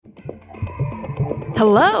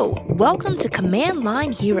Hello, welcome to Command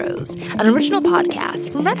Line Heroes, an original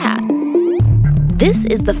podcast from Red Hat. This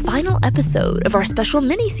is the final episode of our special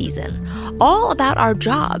mini-season, all about our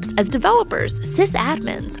jobs as developers,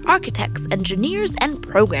 sysadmins, architects, engineers, and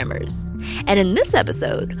programmers. And in this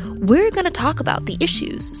episode, we're going to talk about the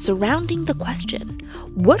issues surrounding the question,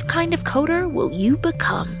 what kind of coder will you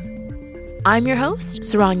become? I'm your host,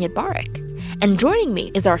 Saron Yitbarek, and joining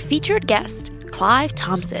me is our featured guest, Clive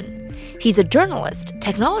Thompson. He's a journalist,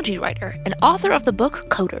 technology writer, and author of the book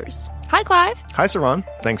Coders. Hi, Clive. Hi, Saron.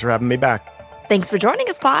 Thanks for having me back. Thanks for joining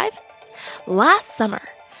us, Clive. Last summer,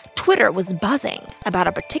 Twitter was buzzing about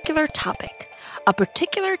a particular topic, a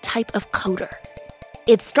particular type of coder.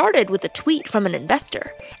 It started with a tweet from an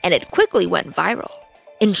investor, and it quickly went viral.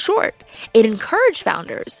 In short, it encouraged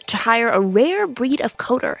founders to hire a rare breed of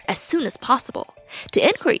coder as soon as possible to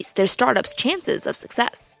increase their startup's chances of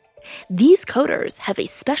success. These coders have a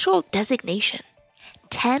special designation,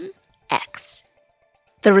 10X.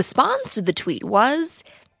 The response to the tweet was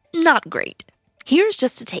not great. Here's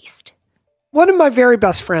just a taste. One of my very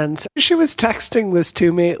best friends, she was texting this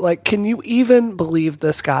to me, like, can you even believe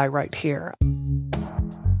this guy right here?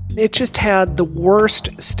 It just had the worst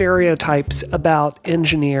stereotypes about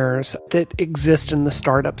engineers that exist in the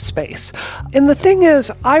startup space. And the thing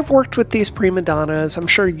is, I've worked with these prima donnas. I'm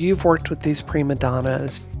sure you've worked with these prima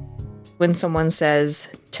donnas. When someone says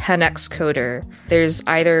 10x coder, there's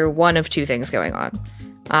either one of two things going on.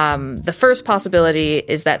 The first possibility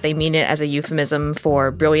is that they mean it as a euphemism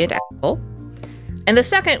for brilliant asshole. And the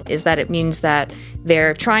second is that it means that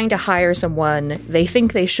they're trying to hire someone they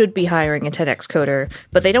think they should be hiring a 10x coder,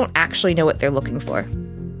 but they don't actually know what they're looking for.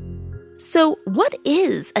 So what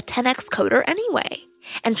is a 10x coder anyway?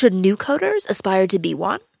 And should new coders aspire to be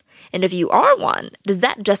one? And if you are one, does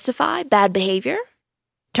that justify bad behavior?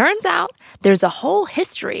 Turns out there's a whole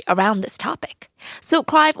history around this topic. So,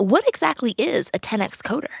 Clive, what exactly is a 10x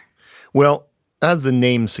coder? Well, as the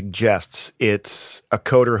name suggests, it's a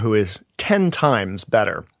coder who is 10 times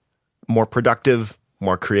better, more productive,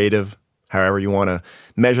 more creative, however you want to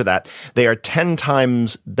measure that. They are 10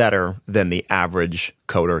 times better than the average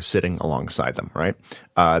coder sitting alongside them, right?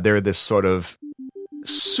 They're this sort of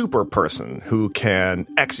super person who can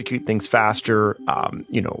execute things faster,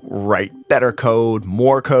 write better code,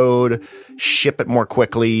 more code, ship it more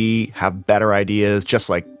quickly, have better ideas, just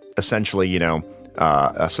like essentially,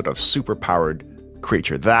 a sort of super-powered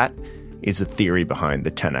creature. That is the theory behind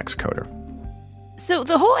the 10x coder. So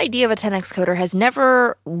the whole idea of a 10x coder has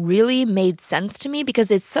never really made sense to me because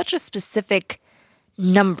it's such a specific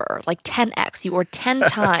number, like 10x. You are 10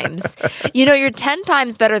 times. You're 10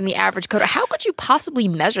 times better than the average coder. How could you possibly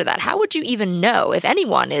measure that? How would you even know if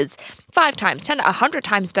anyone is 5 times, 10, 100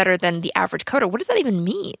 times better than the average coder? What does that even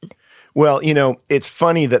mean? Well, it's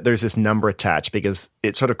funny that there's this number attached because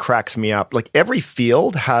it sort of cracks me up. Like every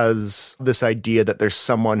field has this idea that there's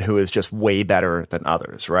someone who is just way better than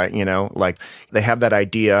others, right? Like they have that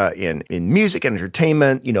idea in music and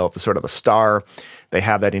entertainment, of the sort of the star. They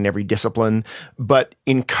have that in every discipline. But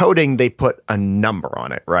in coding, they put a number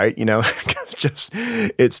on it, right?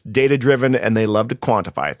 It's data-driven and they love to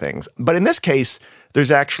quantify things. But in this case,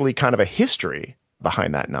 there's actually kind of a history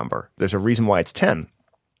behind that number. There's a reason why it's 10.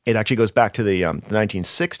 It actually goes back to the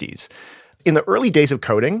 1960s. In the early days of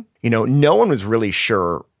coding, no one was really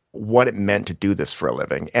sure what it meant to do this for a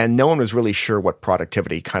living. And no one was really sure what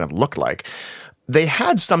productivity kind of looked like. They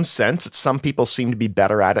had some sense that some people seemed to be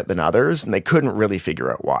better at it than others, and they couldn't really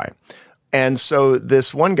figure out why. And so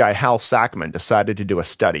this one guy, Hal Sackman, decided to do a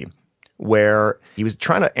study where he was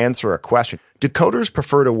trying to answer a question. Do coders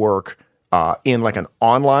prefer to work in like an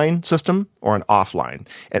online system or an offline?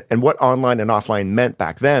 And what online and offline meant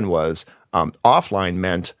back then was offline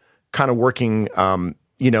meant kind of working,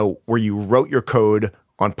 where you wrote your code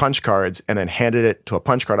on punch cards and then handed it to a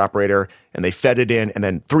punch card operator and they fed it in, and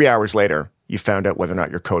then 3 hours later, you found out whether or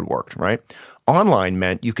not your code worked, right? Online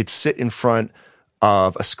meant you could sit in front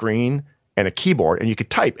of a screen and a keyboard and you could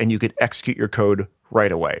type and you could execute your code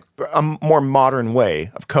right away. A more modern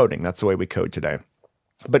way of coding. That's the way we code today.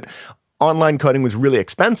 But online coding was really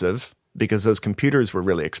expensive because those computers were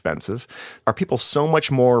really expensive. Are people so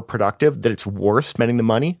much more productive that it's worth spending the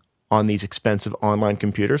money on these expensive online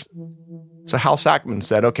computers? So Hal Sackman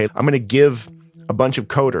said, okay, I'm going to give a bunch of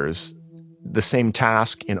coders the same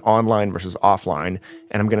task in online versus offline,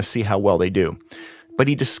 and I'm going to see how well they do. But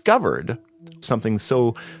he discovered something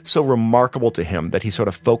so remarkable to him that he sort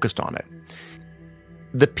of focused on it.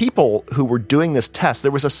 The people who were doing this test,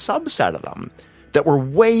 there was a subset of them that were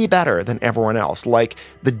way better than everyone else. Like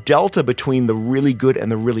the delta between the really good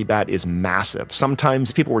and the really bad is massive.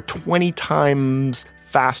 Sometimes people were 20 times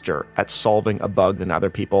faster at solving a bug than other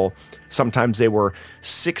people. Sometimes they were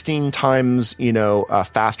 16 times,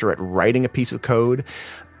 faster at writing a piece of code.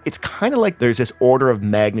 It's kind of like there's this order of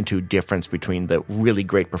magnitude difference between the really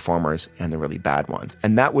great performers and the really bad ones.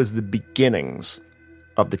 And that was the beginnings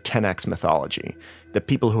of the 10x mythology. The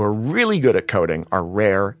people who are really good at coding are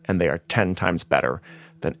rare and they are 10 times better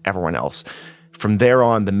than everyone else. From there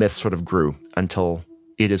on, the myth sort of grew until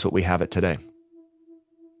it is what we have it today.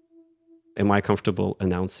 Am I comfortable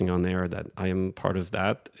announcing on air that I am part of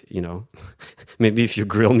that? Maybe if you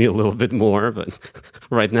grill me a little bit more, but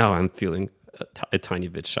right now I'm feeling a tiny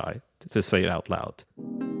bit shy to say it out loud.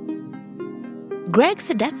 Greg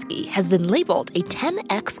Sadetsky has been labeled a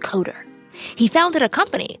 10x coder. He founded a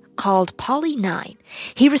company called Poly9.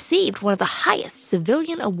 He received one of the highest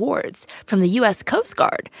civilian awards from the U.S. Coast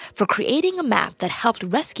Guard for creating a map that helped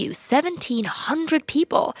rescue 1,700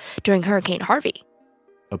 people during Hurricane Harvey.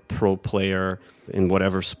 A pro player in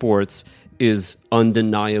whatever sports is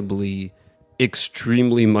undeniably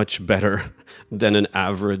extremely much better than an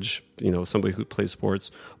average, somebody who plays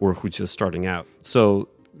sports or who's just starting out. So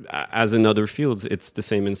as in other fields, it's the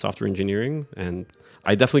same in software engineering. And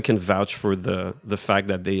I definitely can vouch for the fact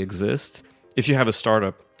that they exist. If you have a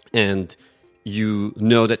startup and you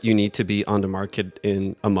know that you need to be on the market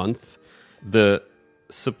in a month, the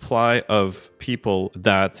supply of people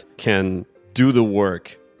that can do the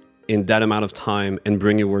work in that amount of time and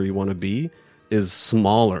bring you where you want to be is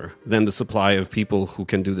smaller than the supply of people who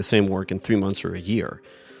can do the same work in 3 months or a year.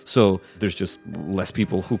 So there's just less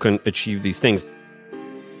people who can achieve these things.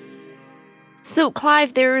 So,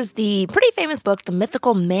 Clive, there's the pretty famous book, The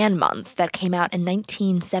Mythical Man Month, that came out in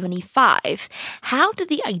 1975. How did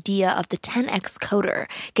the idea of the 10x coder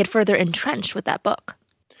get further entrenched with that book?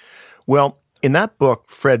 Well, in that book,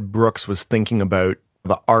 Fred Brooks was thinking about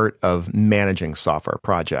the art of managing software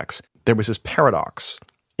projects. There was this paradox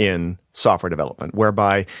in software development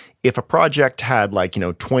whereby if a project had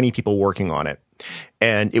 20 people working on it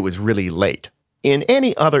and it was really late, in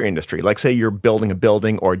any other industry, like say you're building a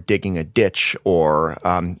building or digging a ditch or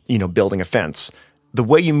building a fence, the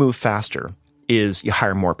way you move faster is you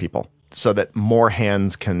hire more people so that more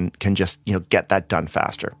hands can just get that done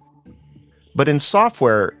faster. But in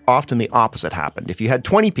software, often the opposite happened. If you had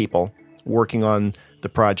 20 people working on the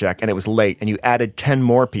project and it was late and you added 10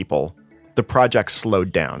 more people, the project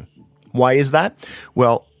slowed down. Why is that?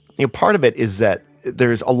 Well, part of it is that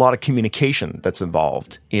there's a lot of communication that's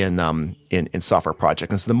involved in software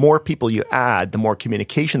projects. And so the more people you add, the more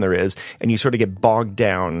communication there is, and you sort of get bogged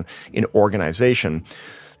down in organization.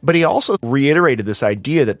 But he also reiterated this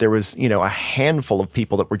idea that there was, a handful of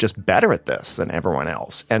people that were just better at this than everyone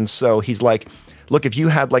else. And so he's like, look, if you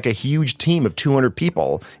had a huge team of 200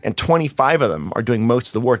 people and 25 of them are doing most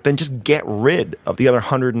of the work, then just get rid of the other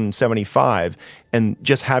 175 and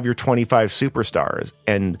just have your 25 superstars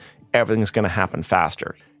and everything's going to happen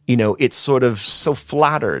faster. It's sort of so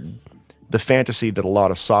flattered the fantasy that a lot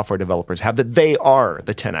of software developers have that they are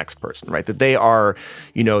the 10x person, right? That they are,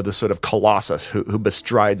 the sort of colossus who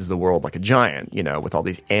bestrides the world like a giant, with all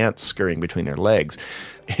these ants scurrying between their legs.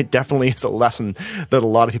 It definitely is a lesson that a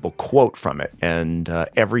lot of people quote from it. And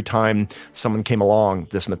every time someone came along,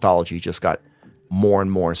 this mythology just got more and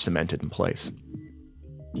more cemented in place.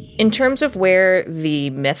 In terms of where the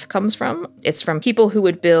myth comes from, it's from people who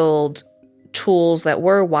would build tools that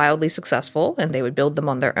were wildly successful, and they would build them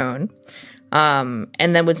on their own,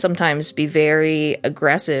 and then would sometimes be very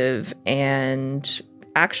aggressive and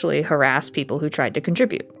actually harass people who tried to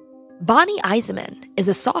contribute. Bonnie Eisenman is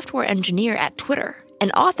a software engineer at Twitter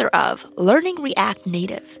and author of Learning React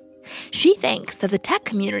Native. She thinks that the tech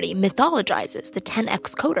community mythologizes the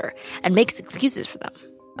 10x coder and makes excuses for them.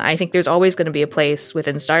 I think there's always going to be a place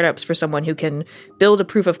within startups for someone who can build a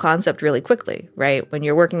proof of concept really quickly, right? When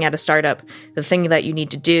you're working at a startup, the thing that you need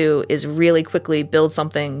to do is really quickly build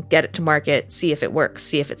something, get it to market, see if it works,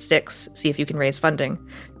 see if it sticks, see if you can raise funding.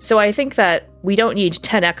 So I think that we don't need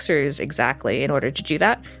 10xers exactly in order to do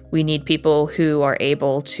that. We need people who are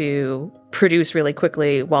able to produce really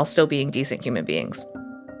quickly while still being decent human beings.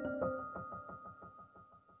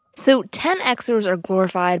 So 10xers are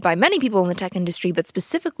glorified by many people in the tech industry, but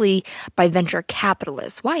specifically by venture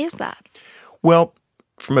capitalists. Why is that? Well,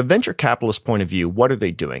 from a venture capitalist point of view, what are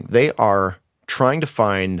they doing? They are trying to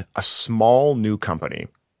find a small new company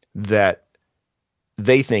that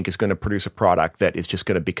they think is going to produce a product that is just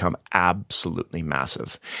going to become absolutely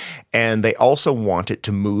massive. And they also want it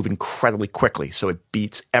to move incredibly quickly so it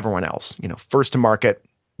beats everyone else. First to market,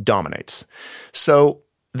 dominates. So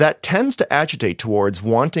that tends to agitate towards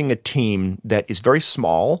wanting a team that is very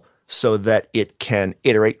small so that it can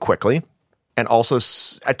iterate quickly, and also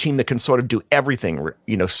a team that can sort of do everything,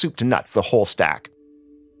 soup to nuts, the whole stack.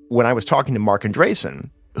 When I was talking to Mark Andreessen,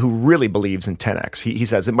 who really believes in 10x, he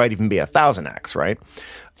says it might even be 1,000x, right?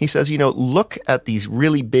 He says, look at these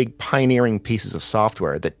really big pioneering pieces of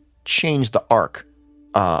software that changed the arc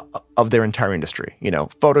of their entire industry.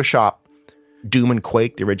 Photoshop, Doom and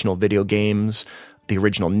Quake, the original video games, the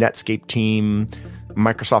original Netscape team,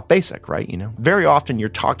 Microsoft Basic, right? Very often you're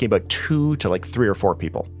talking about 2 to like 3 or 4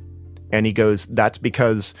 people. And he goes, that's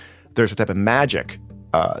because there's a type of magic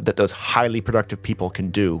that those highly productive people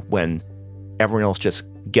can do when everyone else just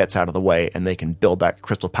gets out of the way and they can build that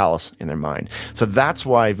crystal palace in their mind. So that's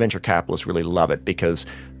why venture capitalists really love it, because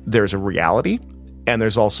there's a reality and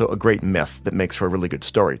there's also a great myth that makes for a really good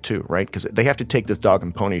story too, right? Because they have to take this dog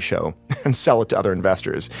and pony show and sell it to other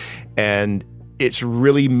investors. And it's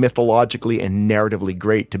really mythologically and narratively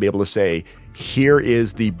great to be able to say, here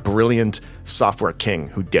is the brilliant software king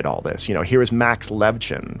who did all this. Here is Max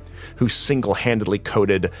Levchin, who single-handedly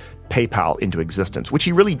coded PayPal into existence, which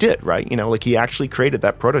he really did, right? He actually created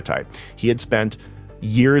that prototype. He had spent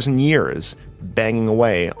years and years banging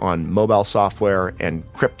away on mobile software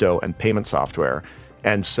and crypto and payment software.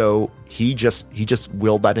 And so he just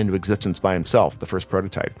willed that into existence by himself, the first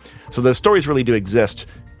prototype. So those stories really do exist,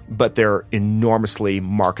 but they're enormously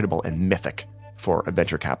marketable and mythic for a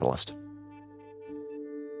venture capitalist.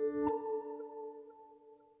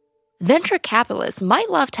 Venture capitalists might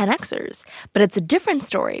love 10Xers, but it's a different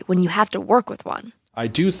story when you have to work with one. I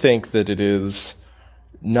do think that it is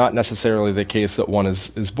not necessarily the case that one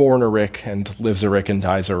is born a Rick and lives a Rick and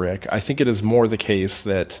dies a Rick. I think it is more the case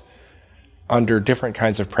that under different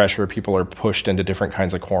kinds of pressure, people are pushed into different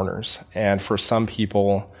kinds of corners. And for some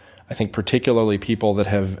people, I think particularly people that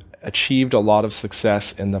have achieved a lot of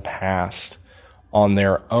success in the past on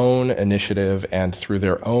their own initiative and through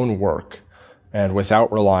their own work, and without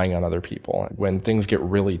relying on other people. When things get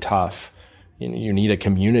really tough, you need a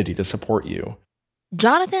community to support you.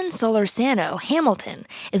 Jonathan Solorzano Hamilton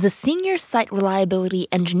is a senior site reliability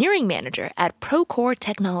engineering manager at Procore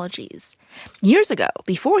Technologies. Years ago,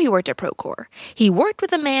 before he worked at Procore, he worked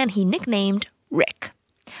with a man he nicknamed Rick.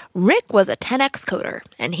 Rick was a 10x coder,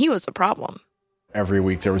 and he was a problem. Every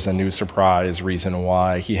week there was a new surprise reason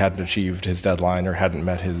why he hadn't achieved his deadline or hadn't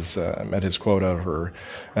met his quota or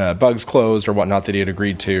bugs closed or whatnot that he had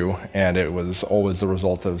agreed to, and it was always the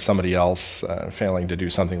result of somebody else failing to do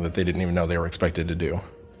something that they didn't even know they were expected to do.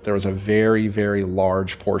 There was a very, very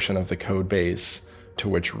large portion of the code base to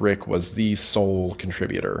which Rick was the sole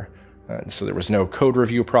contributor. So there was no code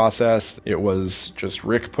review process. It was just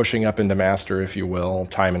Rick pushing up into master, if you will,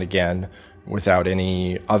 time and again, without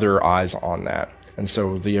any other eyes on that. And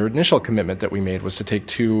so the initial commitment that we made was to take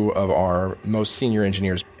 2 of our most senior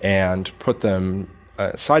engineers and put them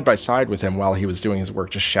side by side with him while he was doing his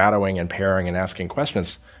work, just shadowing and pairing and asking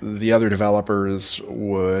questions. The other developers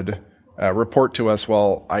would report to us,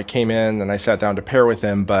 well, I came in and I sat down to pair with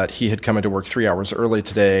him, but he had come into work 3 hours early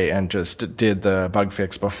today and just did the bug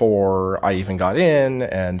fix before I even got in,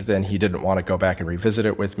 and then he didn't want to go back and revisit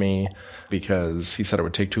it with me because he said it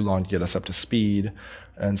would take too long to get us up to speed.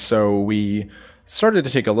 And so we started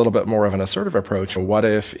to take a little bit more of an assertive approach. What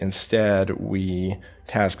if instead we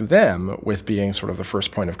task them with being sort of the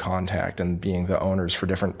first point of contact and being the owners for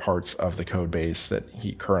different parts of the code base that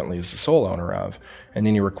he currently is the sole owner of, and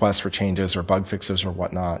any requests for changes or bug fixes or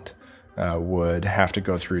whatnot would have to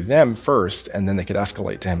go through them first, and then they could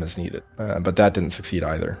escalate to him as needed. But that didn't succeed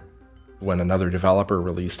either. When another developer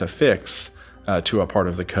released a fix to a part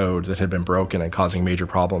of the code that had been broken and causing major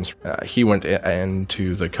problems, he went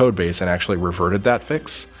into the code base and actually reverted that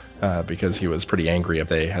fix because he was pretty angry if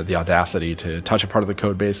they had the audacity to touch a part of the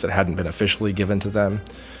code base that hadn't been officially given to them.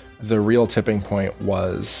 The real tipping point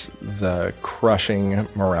was the crushing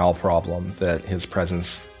morale problem that his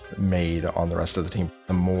presence made on the rest of the team.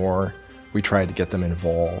 The more we tried to get them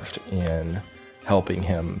involved in helping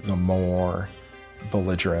him, the more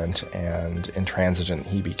belligerent and intransigent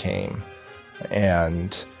he became.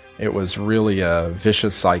 And it was really a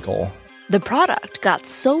vicious cycle. The product got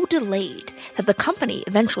so delayed that the company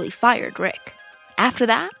eventually fired Rick. After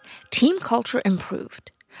that, team culture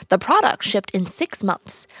improved. The product shipped in 6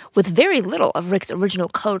 months, with very little of Rick's original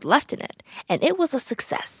code left in it, and it was a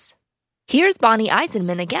success. Here's Bonnie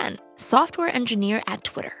Eisenman again, software engineer at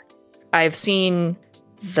Twitter. I've seen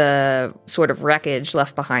the sort of wreckage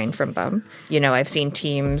left behind from them. I've seen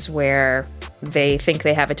teams where they think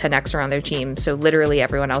they have a 10Xer on their team, so literally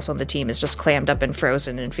everyone else on the team is just clammed up and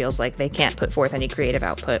frozen and feels like they can't put forth any creative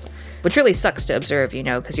output, which really sucks to observe,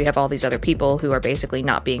 because you have all these other people who are basically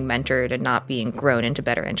not being mentored and not being grown into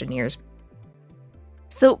better engineers.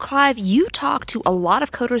 So, Clive, you talk to a lot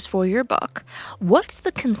of coders for your book. What's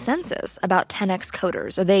the consensus about 10x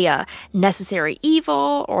coders? Are they a necessary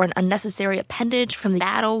evil or an unnecessary appendage from the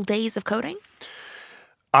bad old days of coding?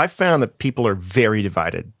 I've found that people are very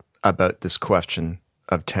divided about this question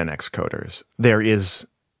of 10x coders. There is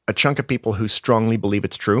a chunk of people who strongly believe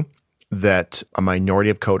it's true that a minority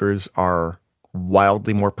of coders are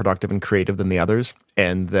wildly more productive and creative than the others,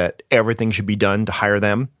 and that everything should be done to hire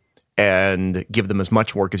them and give them as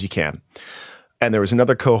much work as you can. And there was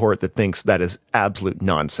another cohort that thinks that is absolute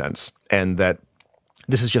nonsense and that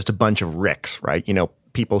this is just a bunch of ricks, right? You know,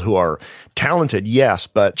 people who are talented, yes,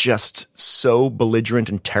 but just so belligerent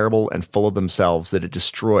and terrible and full of themselves that it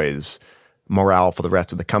destroys morale for the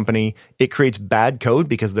rest of the company. It creates bad code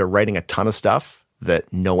because they're writing a ton of stuff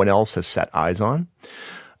that no one else has set eyes on.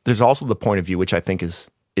 There's also the point of view, which I think is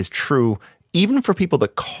true, even for people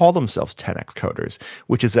that call themselves 10x coders,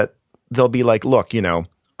 which is that they'll be like, look, you know,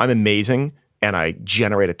 I'm amazing and I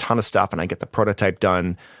generate a ton of stuff and I get the prototype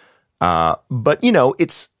done. But, you know,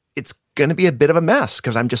 it's going to be a bit of a mess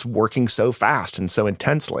because I'm just working so fast and so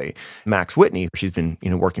intensely. Max Whitney, she's been, you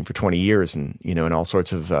know, working for 20 years and, you know, in all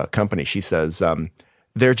sorts of companies. She says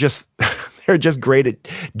they're just great at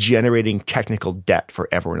generating technical debt for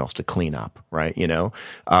everyone else to clean up, right? You know,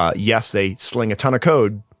 yes, they sling a ton of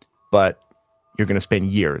code, but you're going to spend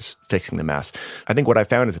years fixing the mess. I think what I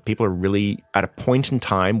found is that people are really at a point in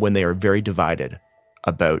time when they are very divided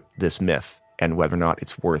about this myth and whether or not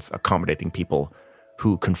it's worth accommodating people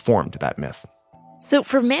who conform to that myth. So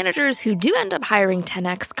for managers who do end up hiring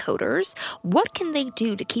 10x coders, what can they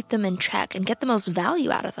do to keep them in check and get the most value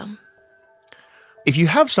out of them? If you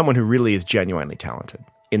have someone who really is genuinely talented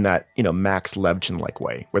in that, you know, Max Levchin-like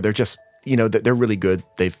way, where they're just, you know, they're really good,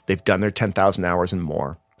 they've done their 10,000 hours and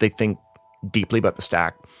more, they think deeply about the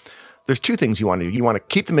stack, there's two things you want to do. You want to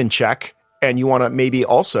keep them in check, and you want to maybe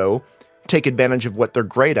also take advantage of what they're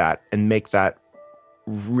great at and make that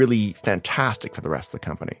really fantastic for the rest of the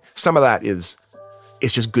company. Some of that is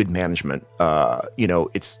just good management. You know,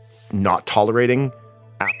 it's not tolerating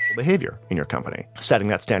asshole behavior in your company, setting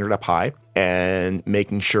that standard up high and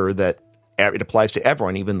making sure that it applies to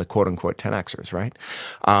everyone, even the quote-unquote 10Xers, right?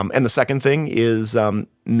 And the second thing is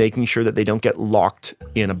making sure that they don't get locked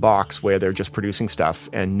in a box where they're just producing stuff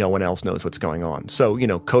and no one else knows what's going on. So, you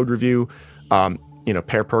know, code review, you know,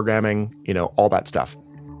 pair programming, you know, all that stuff.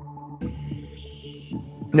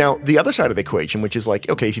 Now, the other side of the equation, which is like,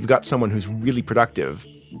 okay, if you've got someone who's really productive,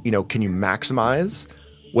 you know, can you maximize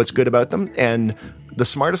what's good about them? And the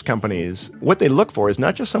smartest companies, what they look for is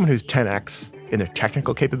not just someone who's 10x in their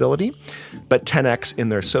technical capability, but 10x in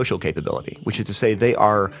their social capability, which is to say they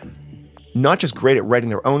are not just great at writing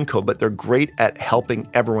their own code, but they're great at helping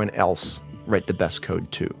everyone else write the best code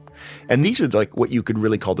too. And these are like what you could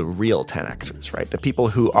really call the real 10xers, right? The people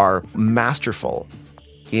who are masterful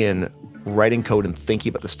in writing code and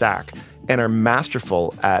thinking about the stack and are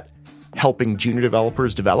masterful at helping junior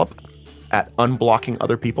developers develop, at unblocking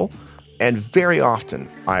other people. And very often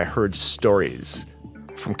I heard stories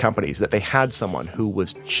from companies that they had someone who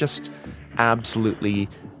was just absolutely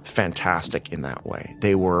fantastic in that way.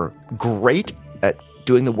 They were great at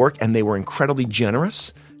doing the work and they were incredibly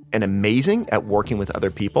generous and amazing at working with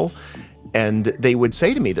other people. And they would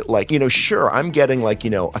say to me that, like, you know, sure, I'm getting like,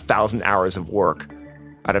 you know, 1,000 hours of work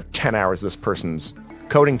out of 10 hours of this person's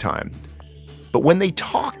coding time. But when they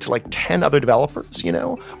talk to like 10 other developers, you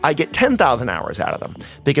know, I get 10,000 hours out of them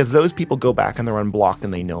because those people go back and they're unblocked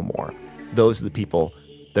and they know more. Those are the people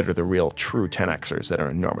that are the real true 10Xers that are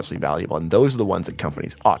enormously valuable. And those are the ones that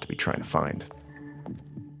companies ought to be trying to find.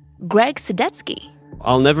 Greg Sadetsky.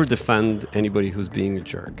 I'll never defend anybody who's being a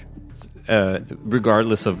jerk,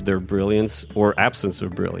 regardless of their brilliance or absence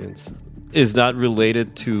of brilliance. Is not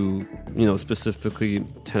related to, you know, specifically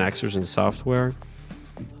 10Xers in software.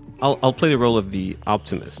 I'll play the role of the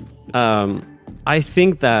optimist. I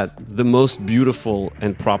think that the most beautiful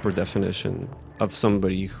and proper definition of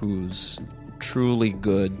somebody who's truly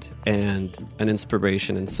good and an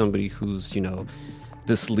inspiration and somebody who's, you know,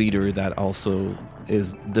 this leader that also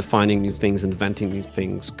is defining new things, inventing new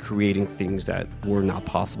things, creating things that were not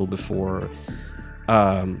possible before.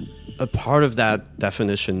 A part of that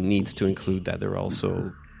definition needs to include that they're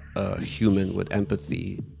also a human with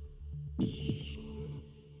empathy.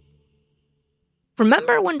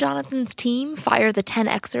 Remember when Jonathan's team fired the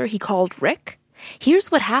 10Xer he called Rick?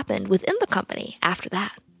 Here's what happened within the company after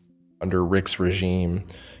that. Under Rick's regime,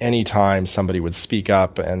 anytime somebody would speak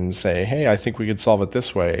up and say, hey, I think we could solve it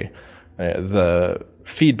this way, the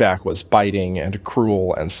feedback was biting and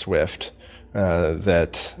cruel and swift,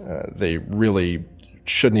 that they really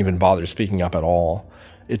shouldn't even bother speaking up at all.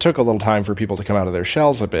 It took a little time for people to come out of their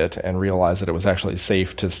shells a bit and realize that it was actually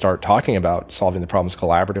safe to start talking about solving the problems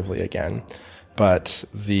collaboratively again. But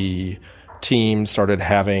the team started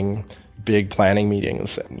having big planning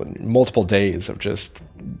meetings, multiple days of just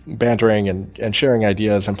bantering and sharing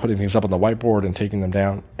ideas and putting things up on the whiteboard and taking them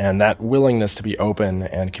down. And that willingness to be open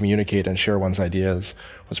and communicate and share one's ideas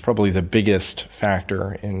was probably the biggest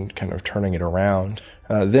factor in kind of turning it around.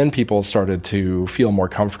 Then people started to feel more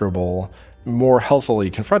comfortable, more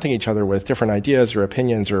healthily confronting each other with different ideas or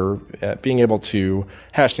opinions, or being able to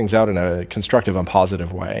hash things out in a constructive and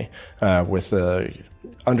positive way, with the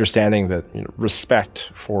understanding that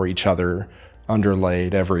respect for each other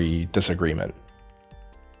underlaid every disagreement.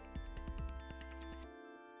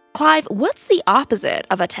 Clive, what's the opposite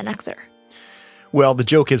of a 10Xer? Well, the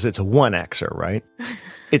joke is it's a 1Xer, right?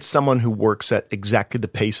 It's someone who works at exactly the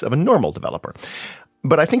pace of a normal developer.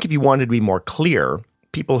 But I think if you wanted to be more clear,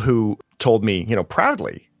 people who told me,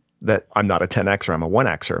 proudly that I'm not a 10Xer, I'm a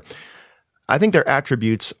 1Xer, I think their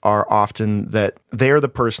attributes are often that they're the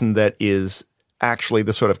person that is actually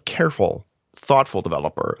the sort of careful, thoughtful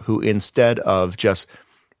developer who, instead of just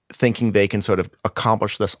thinking they can sort of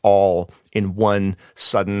accomplish this all in one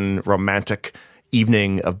sudden romantic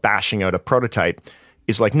evening of bashing out a prototype,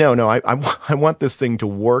 is like, no, I want this thing to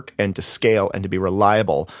work and to scale and to be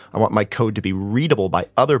reliable. I want my code to be readable by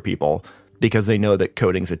other people because they know that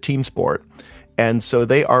coding's a team sport. And so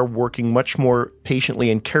they are working much more patiently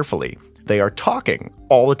and carefully. They are talking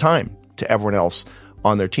all the time to everyone else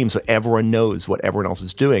on their team, so everyone knows what everyone else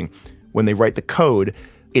is doing. When they write the code,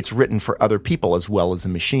 it's written for other people as well as the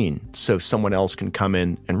machine, so someone else can come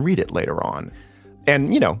in and read it later on.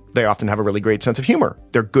 And, they often have a really great sense of humor.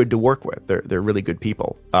 They're good to work with. They're really good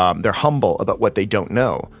people. They're humble about what they don't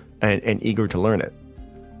know and eager to learn it.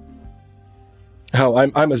 Oh, I'm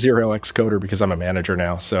a 0x coder because I'm a manager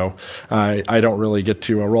now, so I don't really get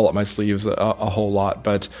to roll up my sleeves a whole lot.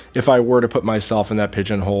 But if I were to put myself in that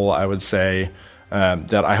pigeonhole, I would say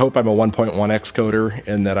that I hope I'm a 1.1x coder,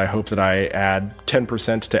 and that I hope that I add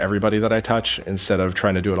 10% to everybody that I touch instead of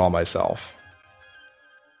trying to do it all myself.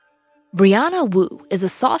 Brianna Wu is a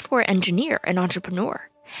software engineer and entrepreneur.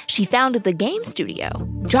 She founded the game studio,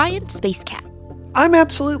 Giant Space Cat. I'm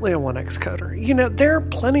absolutely a 1X coder. There are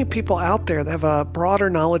plenty of people out there that have a broader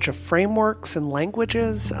knowledge of frameworks and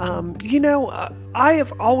languages. I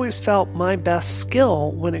have always felt my best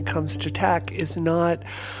skill when it comes to tech is not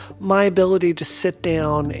my ability to sit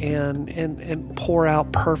down and pour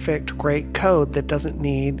out perfect, great code that doesn't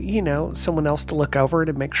need, someone else to look over it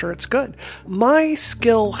and make sure it's good. My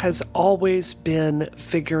skill has always been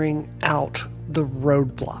figuring out the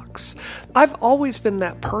roadblocks. I've always been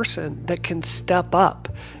that person that can step up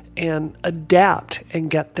and adapt and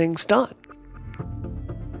get things done.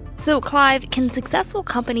 So, Clive, can successful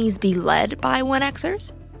companies be led by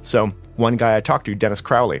 1Xers? So, one guy I talked to, Dennis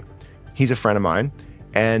Crowley, he's a friend of mine,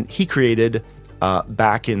 and he created,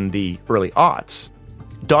 back in the early aughts,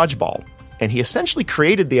 Dodgeball. And he essentially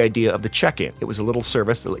created the idea of the check-in. It was a little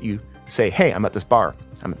service that let you say, hey, I'm at this bar,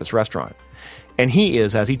 I'm at this restaurant. And he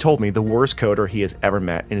is, as he told me, the worst coder he has ever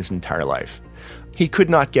met in his entire life. He could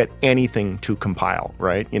not get anything to compile,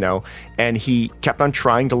 right? And he kept on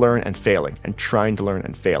trying to learn and failing and trying to learn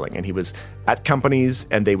and failing. And he was at companies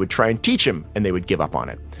and they would try and teach him and they would give up on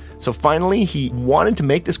it. So finally, he wanted to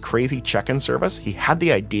make this crazy check-in service. He had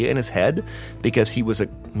the idea in his head because he was a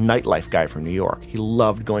nightlife guy from New York. He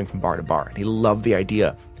loved going from bar to bar, and he loved the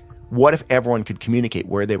idea. What if everyone could communicate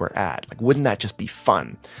where they were at? Wouldn't that just be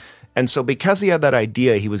fun? And so because he had that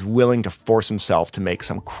idea, he was willing to force himself to make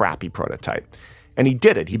some crappy prototype. And he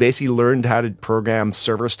did it. He basically learned how to program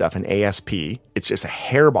server stuff in ASP. It's just a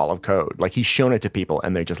hairball of code. He's shown it to people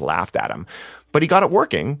and they just laughed at him. But he got it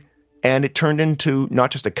working, and it turned into not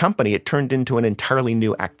just a company, it turned into an entirely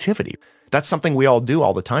new activity. That's something we all do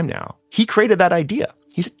all the time now. He created that idea.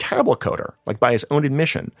 He's a terrible coder, by his own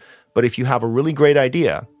admission. But if you have a really great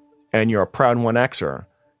idea and you're a proud 1Xer,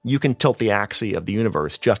 you can tilt the axis of the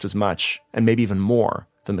universe just as much, and maybe even more,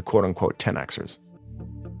 than the quote-unquote 10Xers.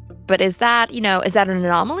 But is that an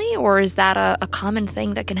anomaly, or is that a common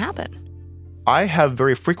thing that can happen? I have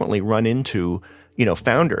very frequently run into,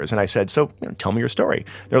 founders, and I said, so, tell me your story.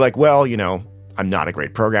 They're like, well, I'm not a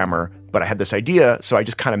great programmer, but I had this idea, so I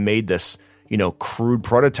just kind of made this, crude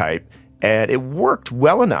prototype, and it worked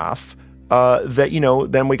well enough that,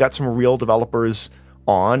 then we got some real developers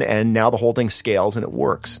on, and now the whole thing scales and it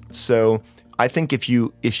works. So I think if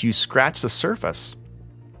you scratch the surface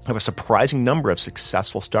of a surprising number of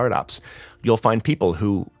successful startups, you'll find people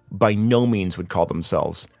who by no means would call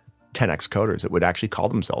themselves 10X coders. It would actually call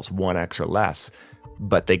themselves 1X or less,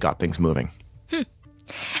 but they got things moving.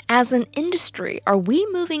 As an industry, are we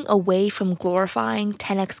moving away from glorifying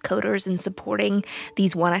 10x coders and supporting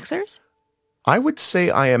these 1xers? I would say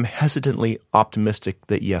I am hesitantly optimistic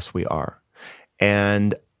that yes, we are.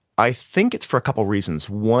 And I think it's for a couple reasons.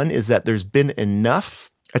 One is that there's been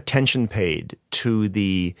enough attention paid to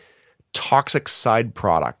the toxic side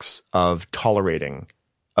products of tolerating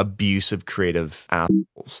abusive creative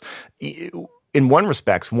assholes. In one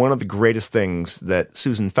respect, one of the greatest things that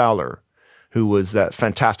Susan Fowler, who was that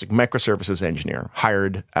fantastic microservices engineer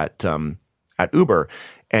hired at Uber,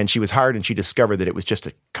 and she was hired and she discovered that it was just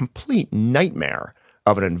a complete nightmare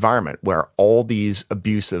of an environment where all these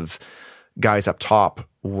abusive guys up top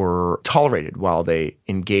were tolerated while they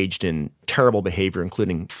engaged in terrible behavior,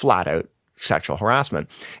 including flat out sexual harassment.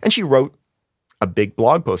 And she wrote a big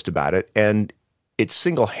blog post about it, and it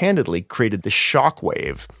single-handedly created the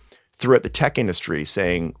shockwave throughout the tech industry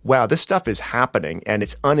saying, wow, this stuff is happening and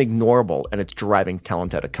it's unignorable and it's driving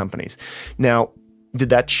talent out of companies. Now, did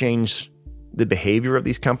that change the behavior of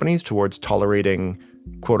these companies towards tolerating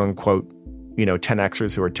quote unquote,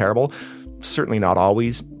 10xers who are terrible? Certainly not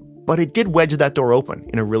always, but it did wedge that door open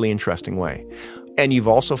in a really interesting way. And you've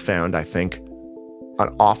also found, I think,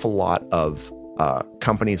 an awful lot of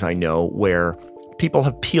companies I know where people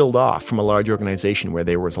have peeled off from a large organization where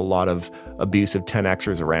there was a lot of abusive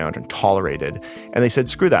 10xers around and tolerated. And they said,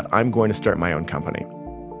 screw that, I'm going to start my own company.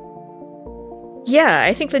 Yeah,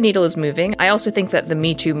 I think the needle is moving. I also think that the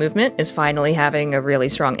Me Too movement is finally having a really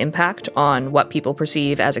strong impact on what people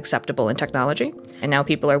perceive as acceptable in technology. And now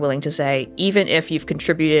people are willing to say, even if you've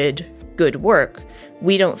contributed good work,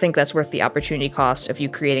 we don't think that's worth the opportunity cost of you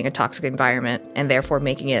creating a toxic environment and therefore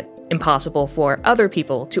making it impossible for other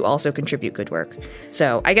people to also contribute good work.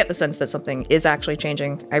 So I get the sense that something is actually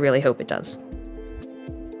changing. I really hope it does.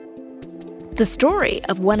 The story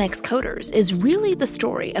of 1x coders is really the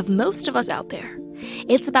story of most of us out there.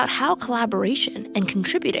 It's about how collaboration and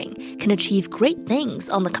contributing can achieve great things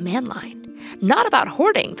on the command line, not about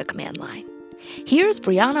hoarding the command line. Here's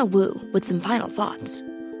Brianna Wu with some final thoughts.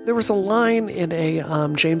 There was a line in a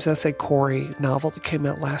James S.A. Corey novel that came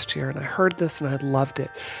out last year, and I heard this and I loved it.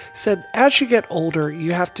 It said, as you get older,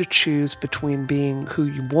 you have to choose between being who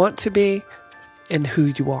you want to be and who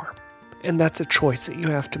you are. And that's a choice that you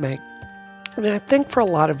have to make. And I think for a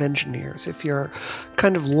lot of engineers, if you're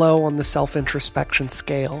kind of low on the self-introspection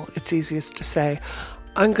scale, it's easiest to say,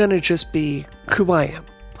 I'm going to just be who I am.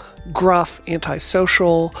 Gruff,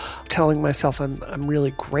 antisocial, telling myself I'm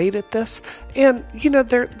really great at this. And,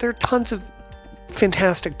 there are tons of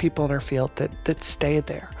fantastic people in our field that stay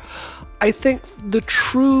there. I think the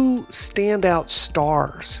true standout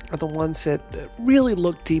stars are the ones that really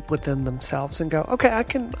look deep within themselves and go, okay, I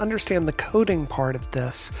can understand the coding part of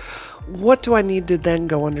this. What do I need to then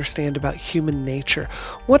go understand about human nature?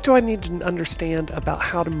 What do I need to understand about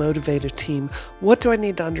how to motivate a team? What do I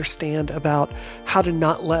need to understand about how to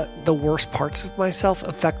not let the worst parts of myself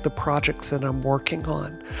affect the projects that I'm working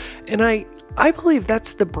on? And I believe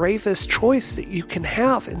that's the bravest choice that you can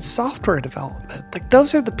have in software development. Like,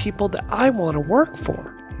 those are the people that I want to work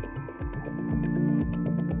for.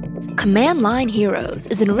 Command Line Heroes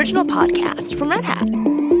is an original podcast from Red Hat.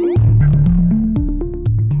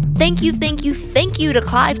 Thank you to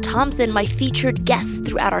Clive Thompson, my featured guest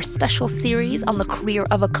throughout our special series on the career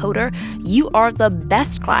of a coder. You are the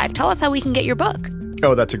best, Clive. Tell us how we can get your book.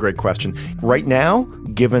 Oh, that's a great question. Right now,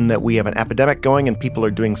 given that we have an epidemic going and people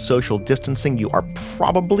are doing social distancing, you are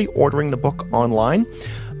probably ordering the book online.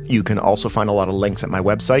 You can also find a lot of links at my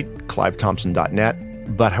website,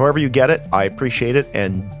 clivethompson.net. But however you get it, I appreciate it.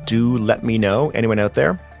 And do let me know, anyone out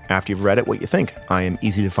there, after you've read it, what you think. I am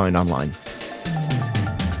easy to find online.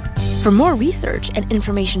 For more research and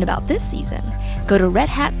information about this season, go to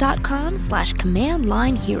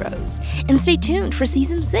redhat.com/commandlineheroes and stay tuned for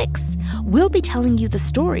season 6. We'll be telling you the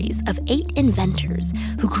stories of 8 inventors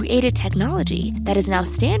who created technology that is now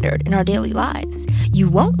standard in our daily lives. You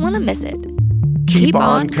won't want to miss it. Keep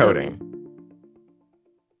on coding.